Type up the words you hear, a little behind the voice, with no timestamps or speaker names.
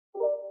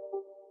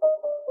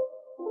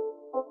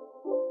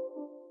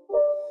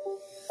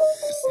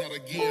not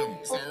a game,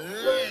 it's a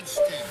rich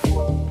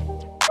thing.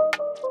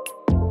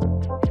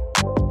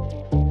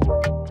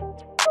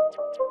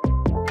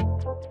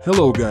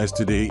 Hello guys,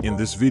 today in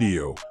this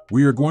video,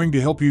 we are going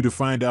to help you to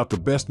find out the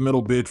best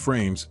metal bed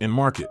frames in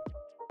market.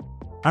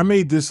 I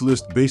made this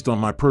list based on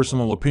my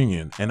personal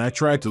opinion, and I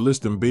tried to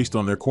list them based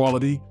on their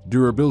quality,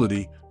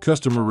 durability,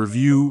 customer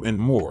review, and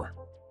more.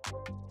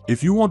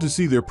 If you want to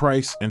see their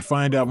price and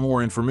find out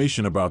more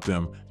information about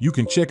them, you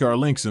can check our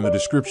links in the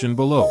description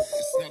below.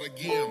 It's not a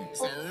game,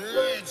 it's a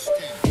rich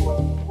thing.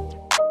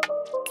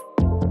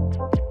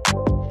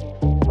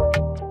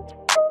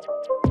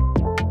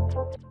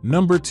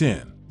 Number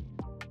 10.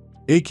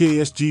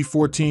 AKSG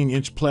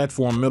 14-inch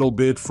platform metal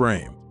bed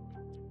frame.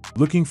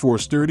 Looking for a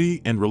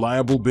sturdy and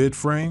reliable bed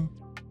frame?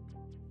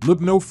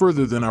 Look no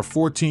further than our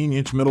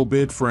 14-inch metal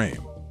bed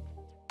frame.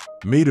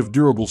 Made of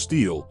durable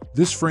steel,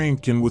 this frame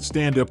can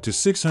withstand up to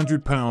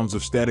 600 pounds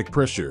of static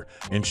pressure,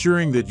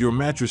 ensuring that your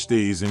mattress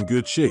stays in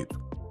good shape.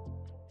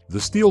 The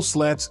steel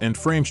slats and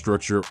frame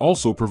structure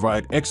also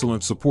provide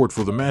excellent support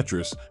for the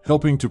mattress,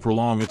 helping to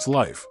prolong its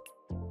life.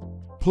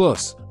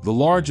 Plus, the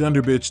large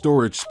underbed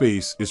storage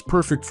space is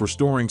perfect for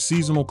storing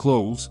seasonal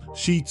clothes,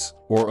 sheets,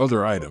 or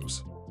other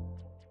items.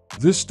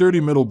 This sturdy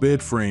metal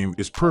bed frame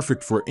is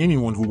perfect for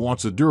anyone who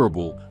wants a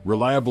durable,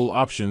 reliable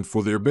option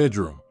for their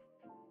bedroom.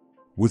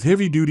 With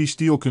heavy-duty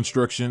steel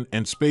construction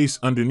and space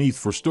underneath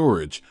for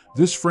storage,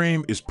 this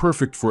frame is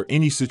perfect for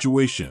any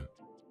situation.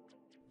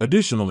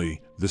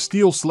 Additionally, the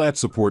steel slat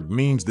support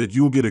means that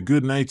you'll get a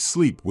good night's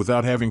sleep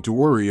without having to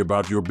worry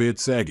about your bed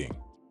sagging.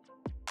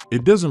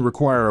 It doesn't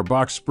require a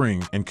box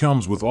spring and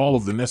comes with all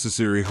of the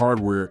necessary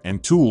hardware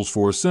and tools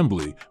for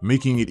assembly,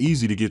 making it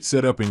easy to get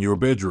set up in your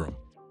bedroom.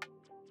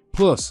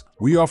 Plus,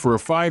 we offer a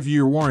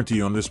 5-year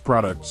warranty on this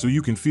product so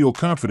you can feel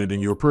confident in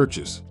your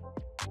purchase.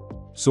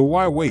 So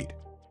why wait?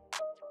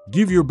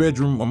 Give your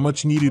bedroom a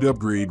much-needed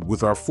upgrade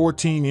with our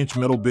 14-inch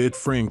metal bed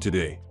frame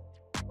today.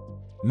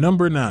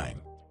 Number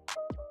 9.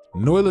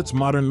 Noilet's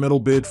Modern Metal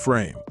Bed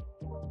Frame.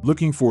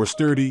 Looking for a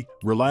sturdy,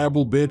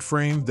 reliable bed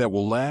frame that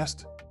will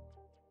last?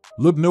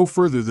 Look no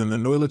further than the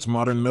Noilet's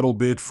Modern Metal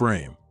Bed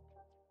Frame.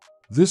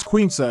 This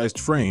queen-sized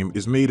frame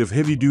is made of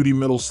heavy-duty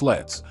metal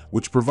slats,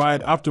 which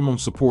provide optimum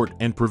support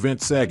and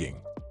prevent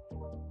sagging.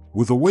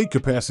 With a weight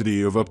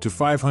capacity of up to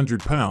 500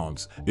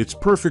 pounds, it's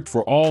perfect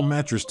for all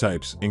mattress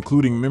types,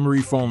 including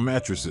memory foam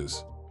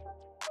mattresses.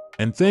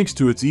 And thanks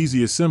to its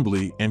easy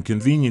assembly and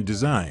convenient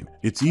design,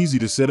 it's easy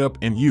to set up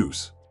and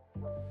use.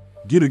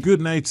 Get a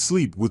good night's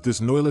sleep with this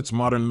Noilet's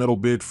Modern Metal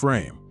Bed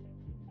Frame.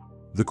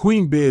 The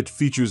queen bed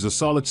features a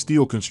solid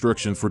steel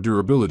construction for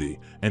durability,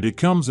 and it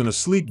comes in a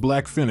sleek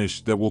black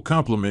finish that will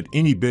complement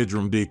any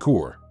bedroom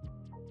decor.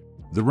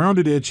 The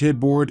rounded edge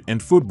headboard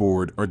and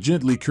footboard are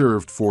gently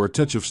curved for a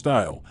touch of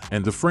style,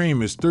 and the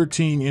frame is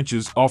 13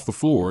 inches off the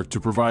floor to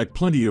provide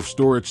plenty of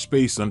storage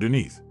space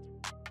underneath.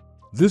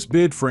 This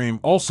bed frame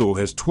also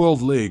has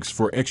 12 legs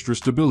for extra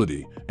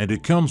stability, and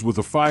it comes with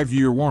a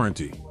 5-year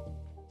warranty.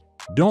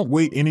 Don't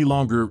wait any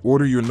longer,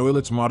 order your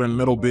Noilet's Modern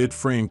Metal Bed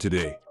Frame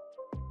today.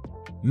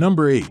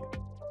 Number 8.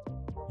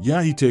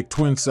 Yahitech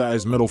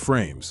Twin-Size Metal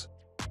Frames.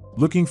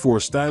 Looking for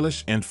a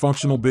stylish and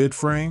functional bed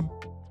frame?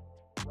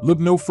 Look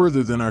no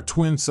further than our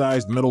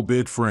twin-sized metal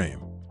bed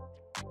frame.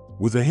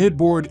 With a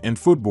headboard and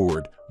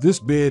footboard, this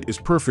bed is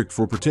perfect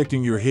for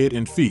protecting your head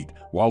and feet,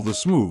 while the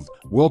smooth,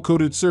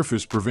 well-coated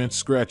surface prevents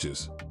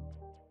scratches.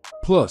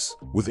 Plus,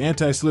 with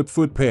anti-slip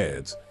foot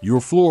pads,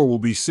 your floor will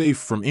be safe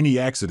from any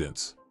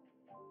accidents.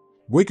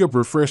 Wake up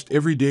refreshed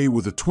every day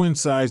with a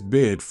twin-sized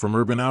bed from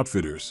Urban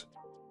Outfitters.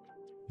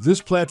 This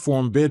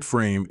platform bed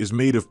frame is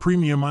made of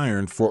premium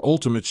iron for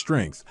ultimate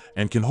strength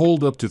and can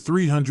hold up to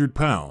 300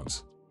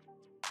 pounds.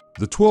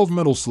 The 12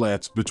 metal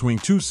slats between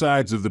two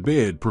sides of the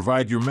bed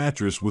provide your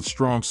mattress with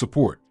strong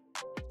support.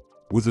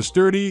 With a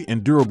sturdy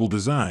and durable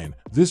design,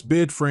 this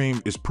bed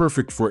frame is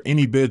perfect for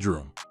any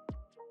bedroom.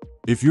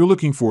 If you're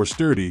looking for a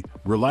sturdy,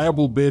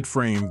 reliable bed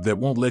frame that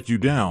won't let you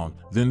down,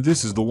 then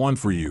this is the one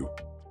for you.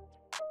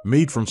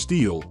 Made from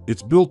steel,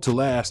 it's built to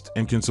last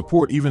and can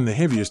support even the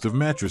heaviest of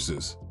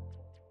mattresses.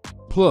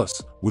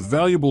 Plus, with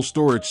valuable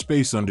storage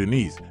space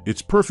underneath,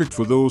 it's perfect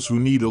for those who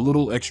need a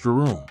little extra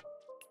room.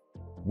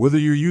 Whether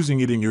you're using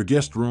it in your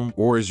guest room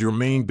or as your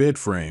main bed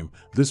frame,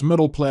 this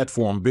metal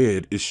platform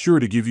bed is sure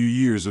to give you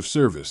years of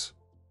service.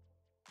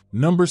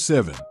 Number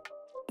 7.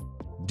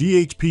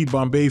 DHP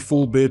Bombay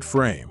Full Bed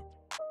Frame.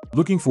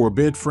 Looking for a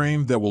bed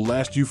frame that will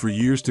last you for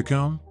years to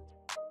come?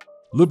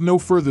 Look no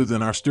further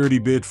than our sturdy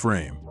bed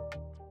frame.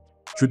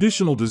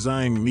 Traditional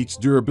design meets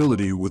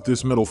durability with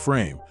this metal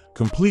frame,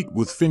 complete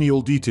with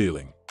finial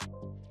detailing.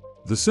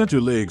 The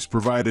center legs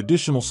provide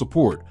additional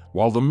support,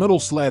 while the metal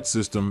slat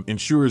system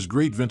ensures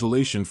great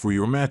ventilation for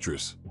your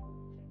mattress.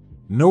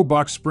 No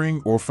box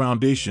spring or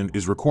foundation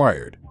is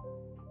required.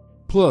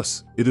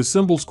 Plus, it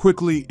assembles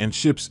quickly and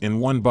ships in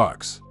one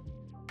box.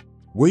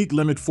 Weight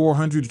limit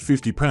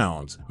 450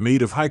 pounds,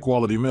 made of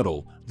high-quality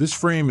metal, this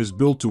frame is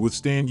built to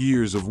withstand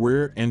years of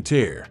wear and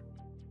tear.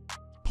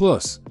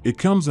 Plus, it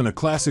comes in a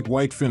classic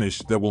white finish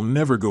that will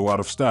never go out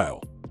of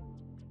style.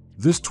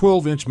 This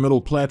 12-inch middle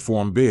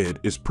platform bed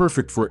is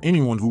perfect for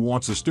anyone who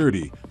wants a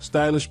sturdy,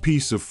 stylish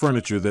piece of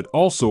furniture that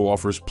also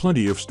offers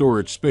plenty of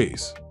storage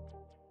space.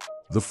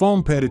 The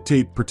foam padded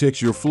tape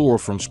protects your floor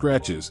from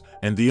scratches,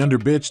 and the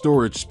underbed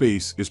storage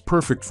space is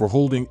perfect for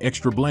holding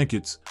extra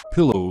blankets,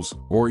 pillows,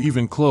 or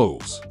even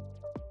clothes.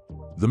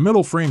 The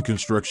metal frame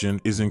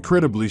construction is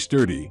incredibly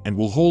sturdy and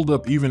will hold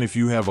up even if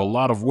you have a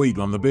lot of weight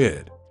on the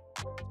bed.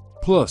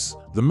 Plus,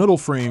 the metal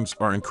frames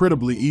are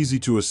incredibly easy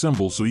to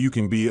assemble so you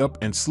can be up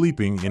and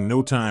sleeping in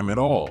no time at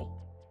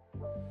all.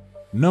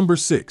 Number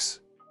 6.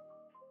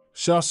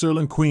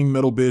 Shohel Queen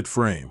Metal Bed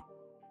Frame.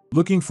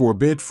 Looking for a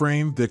bed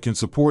frame that can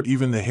support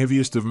even the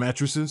heaviest of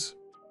mattresses?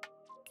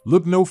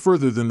 Look no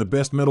further than the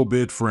best metal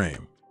bed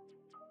frame.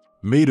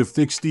 Made of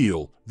thick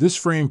steel, this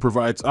frame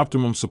provides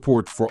optimum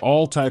support for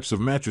all types of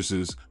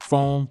mattresses,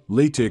 foam,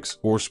 latex,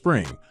 or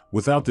spring,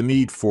 without the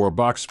need for a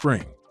box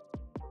spring.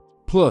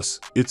 Plus,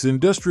 its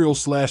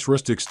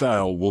industrial/rustic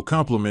style will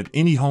complement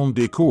any home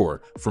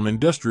decor, from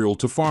industrial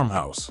to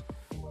farmhouse.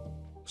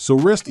 So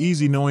rest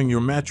easy knowing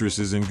your mattress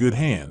is in good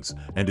hands,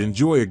 and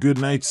enjoy a good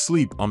night's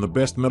sleep on the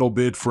best metal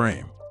bed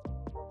frame.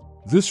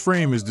 This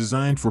frame is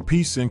designed for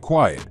peace and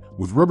quiet,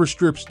 with rubber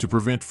strips to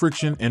prevent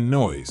friction and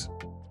noise.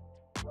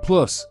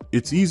 Plus,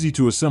 it's easy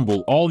to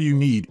assemble. All you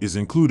need is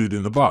included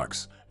in the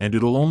box, and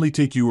it'll only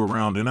take you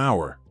around an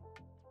hour.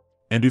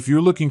 And if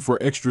you're looking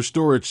for extra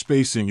storage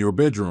space in your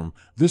bedroom,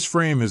 this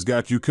frame has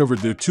got you covered.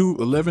 The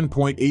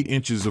 11.8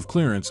 inches of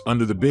clearance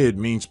under the bed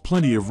means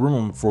plenty of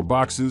room for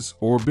boxes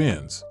or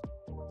bins.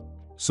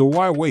 So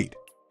why wait?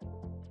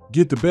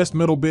 Get the best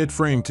metal bed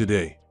frame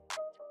today.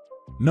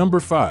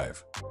 Number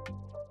 5.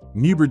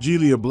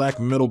 Nibrgelia Black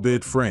Metal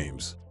Bed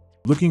Frames.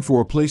 Looking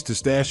for a place to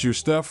stash your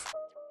stuff?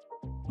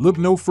 Look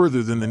no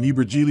further than the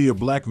Nibrgelia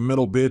Black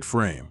Metal Bed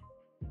Frame.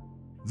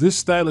 This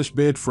stylish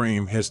bed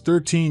frame has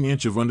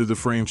 13-inch of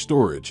under-the-frame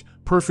storage,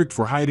 perfect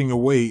for hiding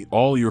away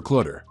all your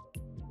clutter.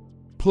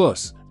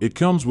 Plus, it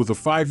comes with a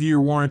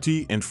 5-year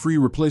warranty and free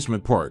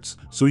replacement parts,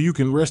 so you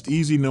can rest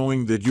easy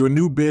knowing that your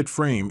new bed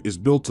frame is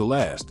built to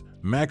last.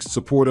 Max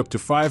support up to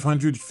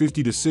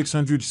 550 to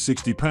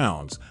 660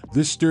 pounds.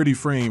 This sturdy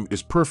frame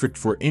is perfect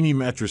for any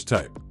mattress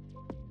type.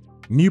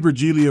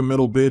 Nibrgelia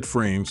metal bed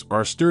frames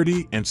are a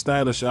sturdy and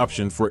stylish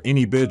option for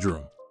any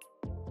bedroom.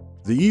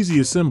 The easy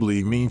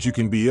assembly means you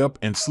can be up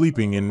and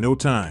sleeping in no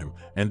time,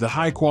 and the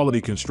high-quality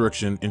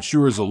construction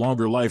ensures a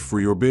longer life for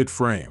your bed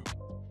frame.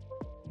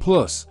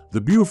 Plus, the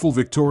beautiful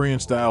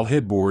Victorian-style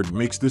headboard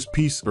makes this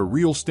piece a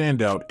real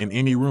standout in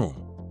any room.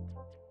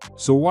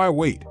 So why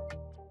wait?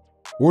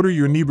 Order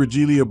your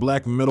Nibrgelia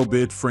Black Metal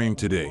Bed Frame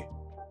today.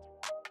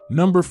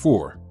 Number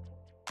 4.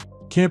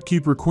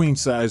 Campkeeper Queen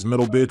Size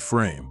Metal Bed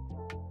Frame.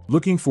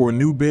 Looking for a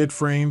new bed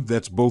frame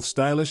that's both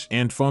stylish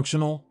and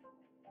functional?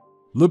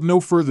 Look no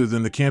further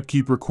than the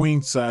Campkeeper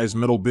Queen Size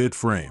Metal Bed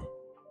Frame.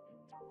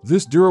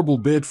 This durable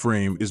bed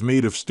frame is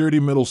made of sturdy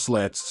metal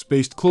slats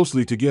spaced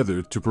closely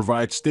together to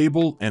provide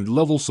stable and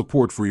level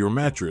support for your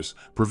mattress,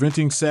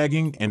 preventing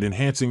sagging and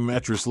enhancing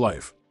mattress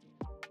life.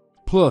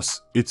 Plus,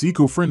 it's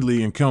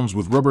eco-friendly and comes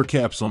with rubber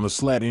caps on the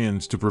slat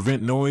ends to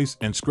prevent noise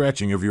and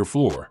scratching of your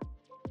floor.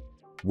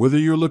 Whether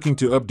you're looking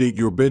to update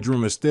your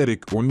bedroom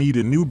aesthetic or need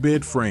a new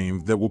bed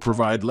frame that will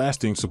provide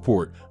lasting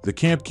support, the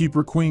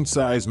Campkeeper Queen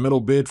Size Metal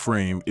Bed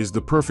Frame is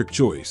the perfect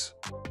choice.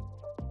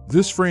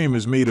 This frame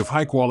is made of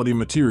high-quality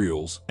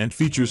materials and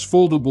features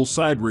foldable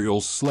side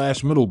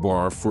rails/middle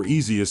bar for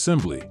easy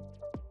assembly.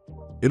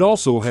 It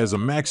also has a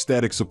max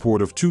static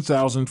support of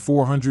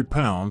 2,400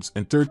 pounds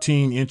and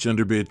 13-inch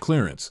underbed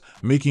clearance,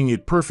 making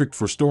it perfect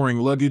for storing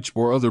luggage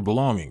or other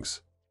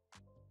belongings.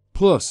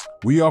 Plus,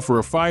 we offer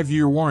a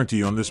 5-year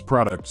warranty on this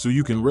product, so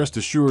you can rest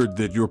assured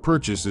that your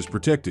purchase is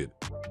protected.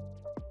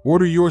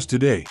 Order yours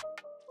today.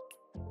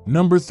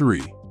 Number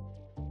 3.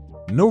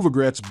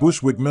 Novogratz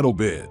Bushwick Metal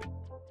Bed.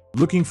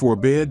 Looking for a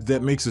bed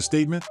that makes a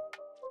statement?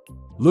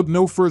 Look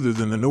no further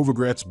than the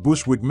Novogratz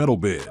Bushwick Metal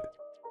Bed.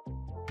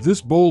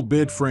 This bold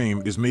bed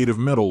frame is made of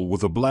metal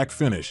with a black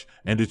finish,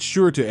 and it's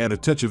sure to add a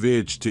touch of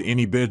edge to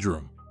any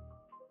bedroom.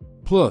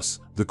 Plus,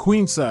 the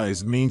queen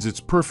size means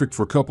it's perfect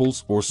for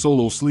couples or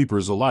solo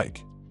sleepers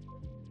alike.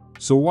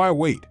 So why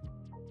wait?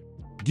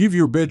 Give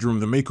your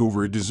bedroom the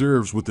makeover it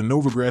deserves with the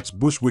Novogratz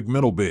Bushwick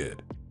Metal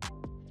Bed.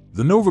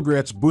 The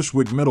Novogratz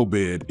Bushwick Metal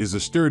Bed is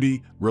a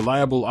sturdy,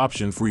 reliable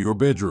option for your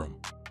bedroom.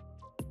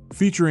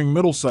 Featuring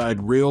metal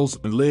side rails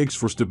and legs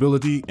for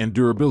stability and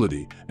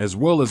durability, as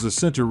well as a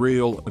center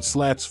rail and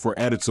slats for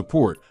added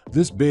support,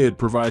 this bed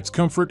provides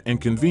comfort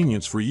and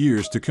convenience for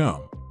years to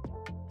come.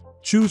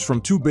 Choose from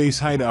 2 base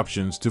height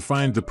options to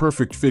find the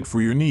perfect fit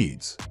for your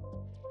needs.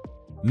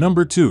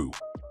 Number 2.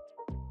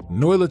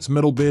 Noilets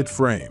Metal Bed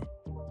Frame.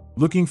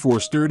 Looking for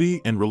a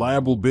sturdy and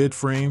reliable bed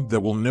frame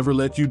that will never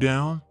let you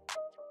down?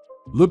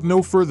 Look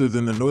no further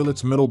than the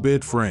Noilets Metal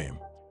Bed Frame.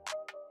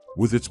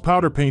 With its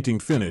powder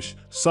painting finish,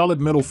 solid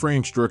metal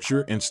frame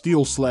structure, and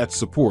steel slat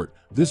support,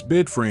 this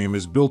bed frame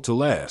is built to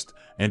last,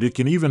 and it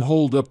can even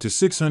hold up to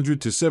 600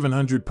 to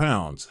 700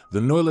 pounds. The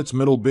Noilets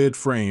Metal Bed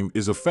Frame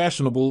is a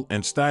fashionable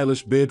and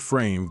stylish bed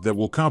frame that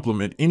will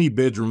complement any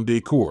bedroom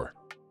decor.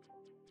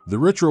 The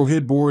retro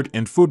headboard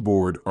and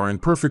footboard are in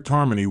perfect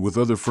harmony with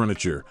other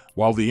furniture,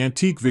 while the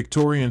antique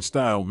Victorian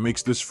style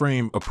makes this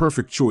frame a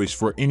perfect choice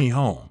for any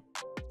home.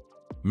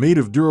 Made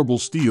of durable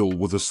steel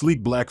with a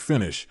sleek black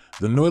finish,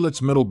 the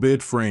Noilets metal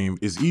bed frame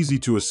is easy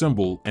to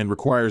assemble and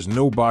requires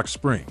no box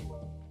spring.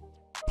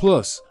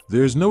 Plus,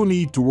 there's no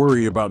need to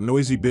worry about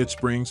noisy bed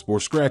springs or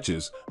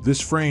scratches. This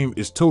frame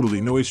is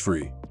totally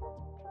noise-free.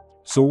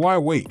 So why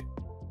wait?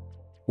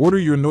 Order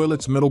your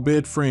Noilets metal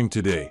bed frame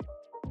today.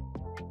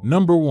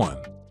 Number 1.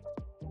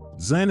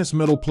 Zinus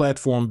Metal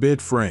Platform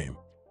Bed Frame.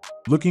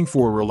 Looking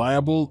for a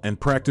reliable and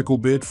practical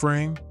bed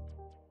frame?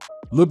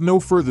 Look no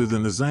further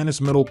than the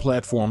Zinus Metal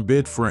Platform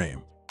Bed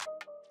Frame.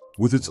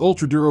 With its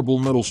ultra-durable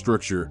metal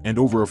structure and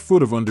over a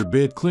foot of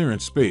under-bed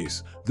clearance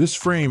space, this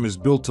frame is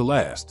built to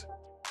last.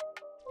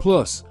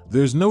 Plus,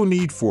 there's no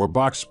need for a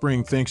box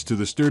spring thanks to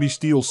the sturdy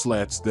steel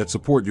slats that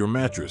support your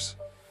mattress.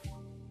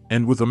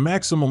 And with a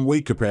maximum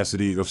weight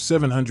capacity of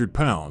 700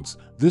 pounds,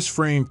 this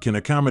frame can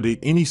accommodate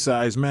any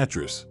size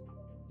mattress.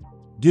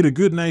 Get a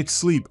good night's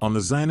sleep on the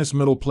Zinus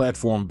Metal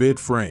Platform Bed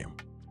Frame.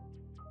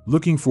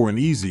 Looking for an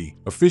easy,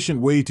 efficient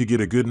way to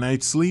get a good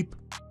night's sleep?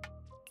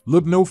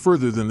 Look no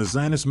further than the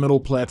Zinus Metal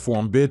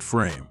Platform Bed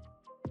Frame.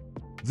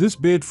 This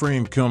bed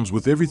frame comes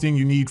with everything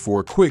you need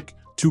for a quick,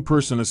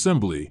 two-person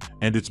assembly,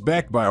 and it's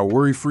backed by a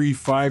worry-free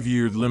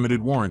 5-year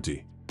limited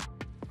warranty.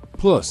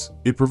 Plus,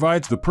 it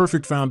provides the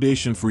perfect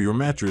foundation for your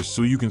mattress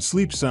so you can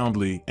sleep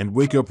soundly and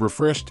wake up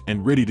refreshed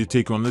and ready to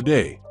take on the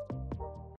day.